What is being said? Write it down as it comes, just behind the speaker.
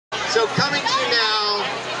So coming to you now,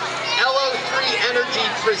 LO3 Energy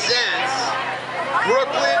presents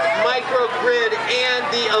Brooklyn Microgrid and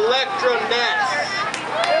the Electronettes.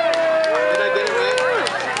 Did I get it right?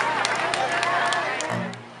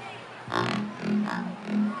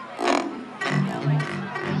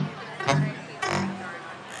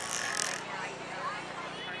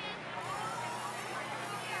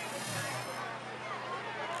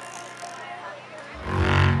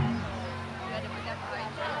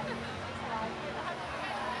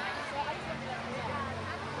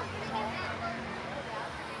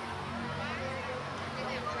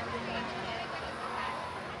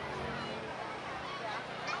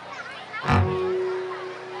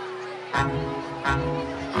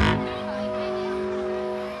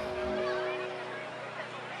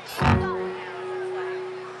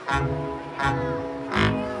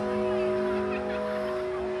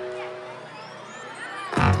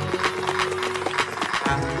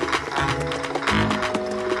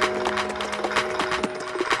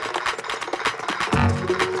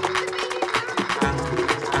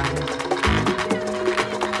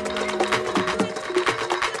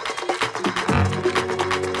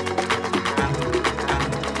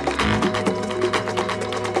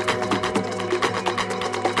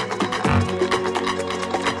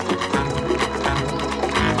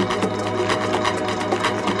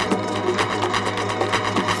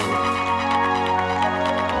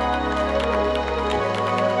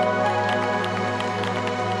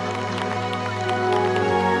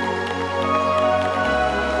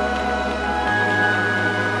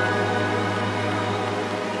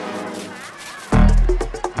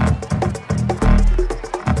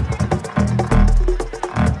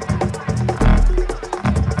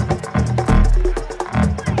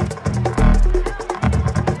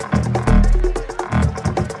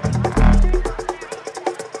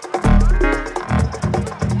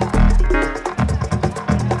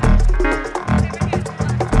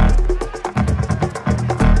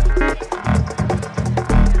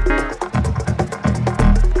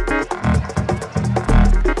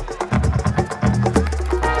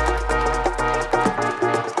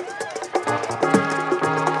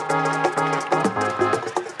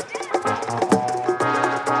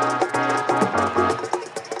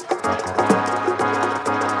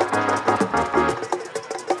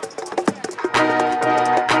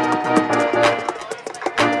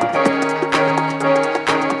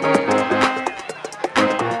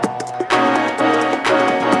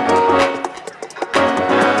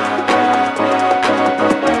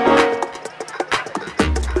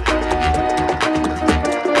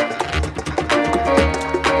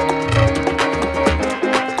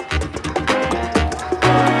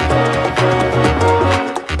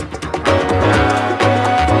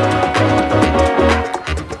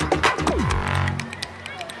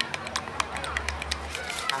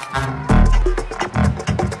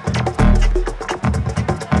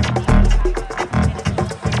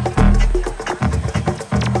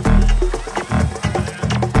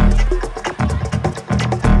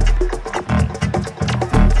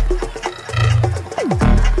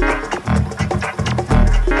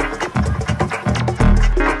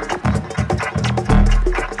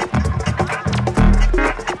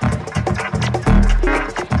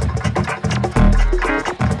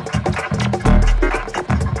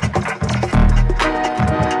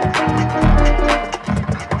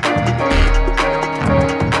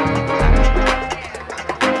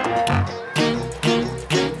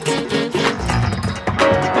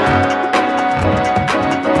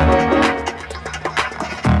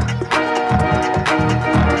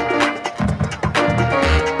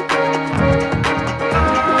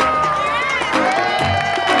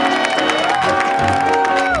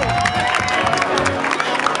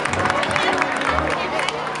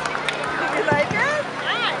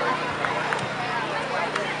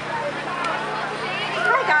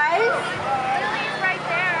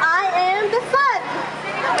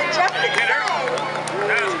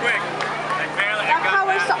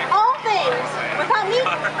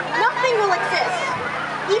 Nothing will exist.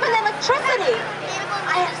 Even electricity.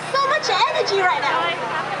 I have so much energy right now.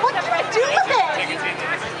 What can I do with it?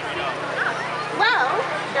 Well,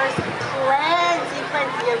 there's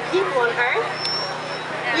plenty of people on Earth.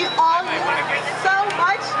 We all use so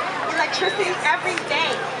much electricity every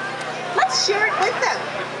day. Let's share it with them.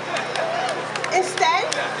 Instead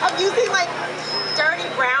of using like dirty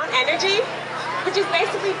brown energy, which is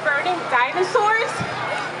basically burning dinosaurs,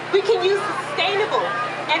 we can use sustainable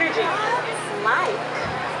energy,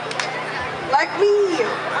 like me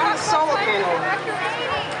on a solar panel.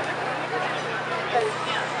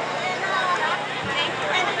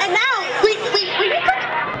 And now we need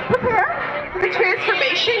to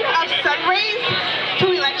conversion of sun rays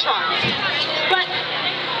to electrons. But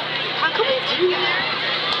how can we do that?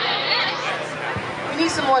 We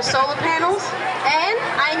need some more solar panels, and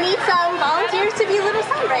I need some volunteers to be little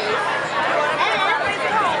sun rays. And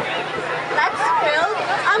let's build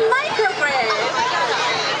a microgrid.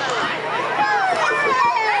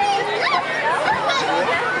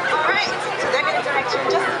 All right, so they're going to direct you in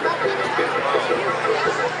just a moment.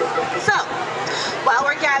 So, while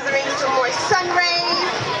we're gathering some more sun rays,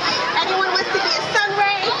 anyone wants to be a sun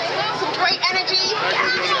ray? Some great energy?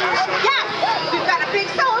 Yes, we've got a big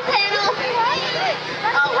solar panel.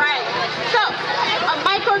 All right, so a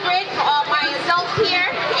microgrid for all my adults here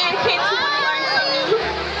and kids who want to learn something new.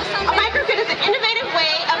 A microgrid is an innovative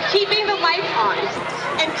way of keeping the lights on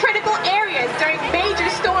in critical areas during major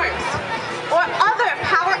storms or other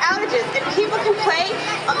power outages, and people can play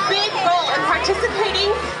a big role in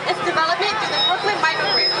participating in its development through the Brooklyn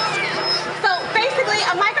Microgrid. So basically,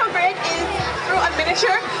 a microgrid is through a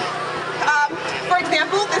miniature. For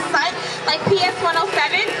example, this site, like PS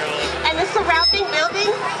 107, and the surrounding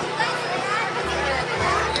buildings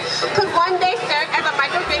could one day serve as a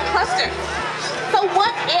microgrid cluster. So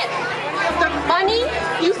what if the money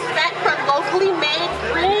you spent for locally made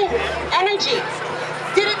green energy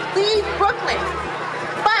didn't leave Brooklyn,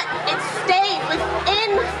 but it stayed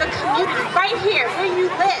within the community, right here where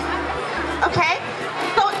you live? Okay?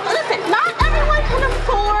 So listen, not everyone can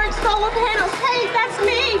afford solar panels. Hey, that's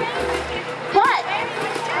me. But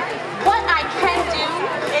what I can do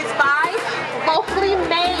is buy locally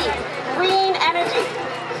made green energy.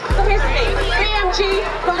 So here's the thing. BMG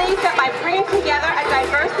believes that by bringing together a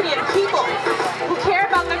diversity of people who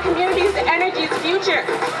care about their communities and energy's future,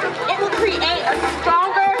 it will create a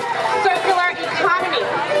stronger circular economy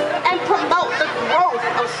and promote the growth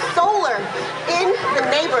of solar in the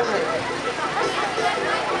neighborhood.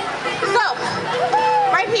 So,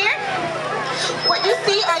 right here, what you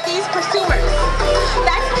see are these prosumers.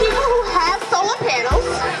 That's people who have solar panels,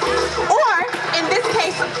 or in this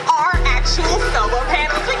case, are actual solar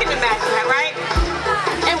panels. We can imagine that, right?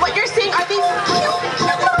 And what you're seeing are these cute,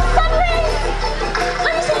 cute little sun rays.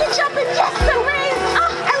 Let me see you jumping. Yes, sun rays.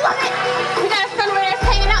 Oh, I love it. We got a sun ray that's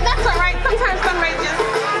hanging out. That's all right. Sometimes sun rays just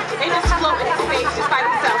float in space just by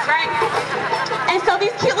themselves, right? And so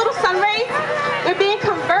these cute little sun rays, they're being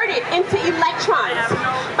converted into electrons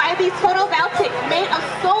by these photovoltaics made of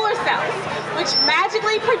solar cells, which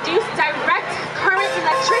magically produce direct current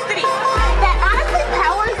electricity that honestly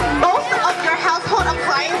powers most of your household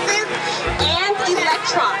appliances and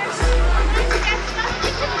electrons.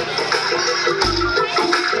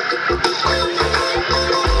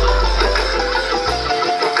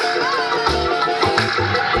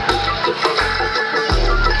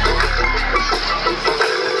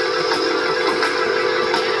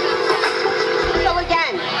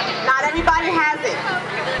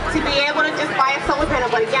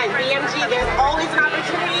 But again, BMG, there's always an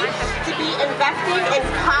opportunity to be investing in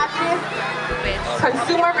positive,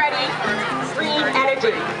 consumer-ready, green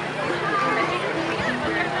energy.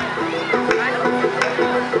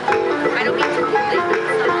 I don't mean to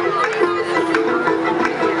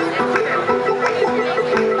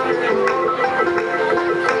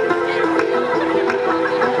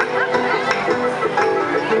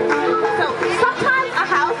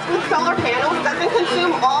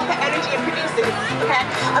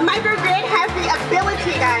a microgrid has the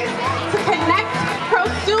ability, guys, to connect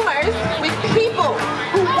prosumers with people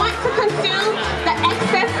who want to consume the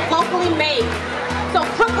excess locally made. So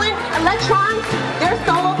Brooklyn Electrons, their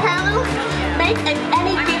solar panels, make in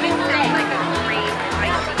any given day.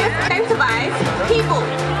 This incentivizes people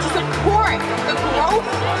to support the growth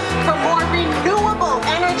for more renewable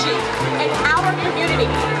energy in our community.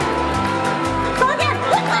 So again,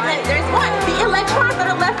 there's one. The electrons that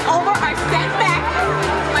are left over are sent back.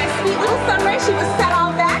 My sweet little sun ray, she was set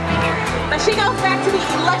on back, but she goes back to the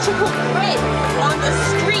electrical grid on the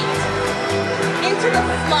street, into the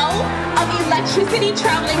flow of electricity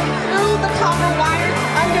traveling through the copper wires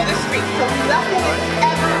under the street. So nothing is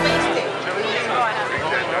ever wasted.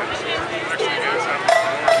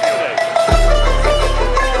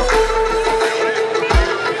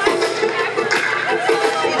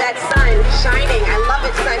 See that sun shining. I love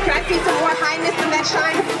it, sun. Can I see some more highness in that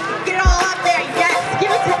shine? Get it all up there. Yes,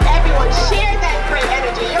 give it to everyone. Share that great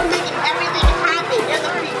energy. You're making everything happen. You're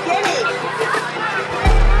the beginning.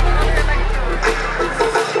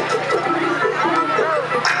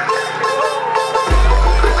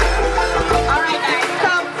 All right, guys.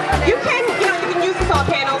 So you can use the solar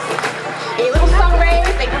panels. A little sun rays.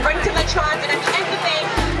 They convert to electrons, and at the end of the day,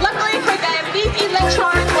 luckily for them, these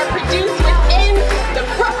electrons were produced within the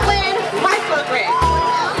Brooklyn Microgrid.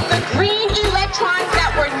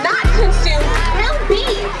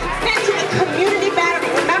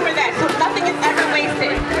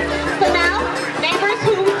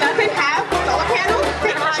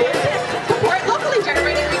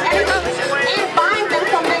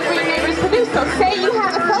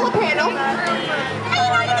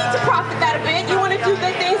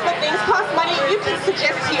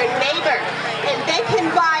 just to your neighbor, and they can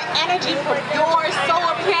buy energy from your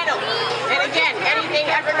solar panel. And again, anything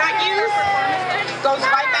ever not used goes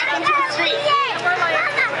right back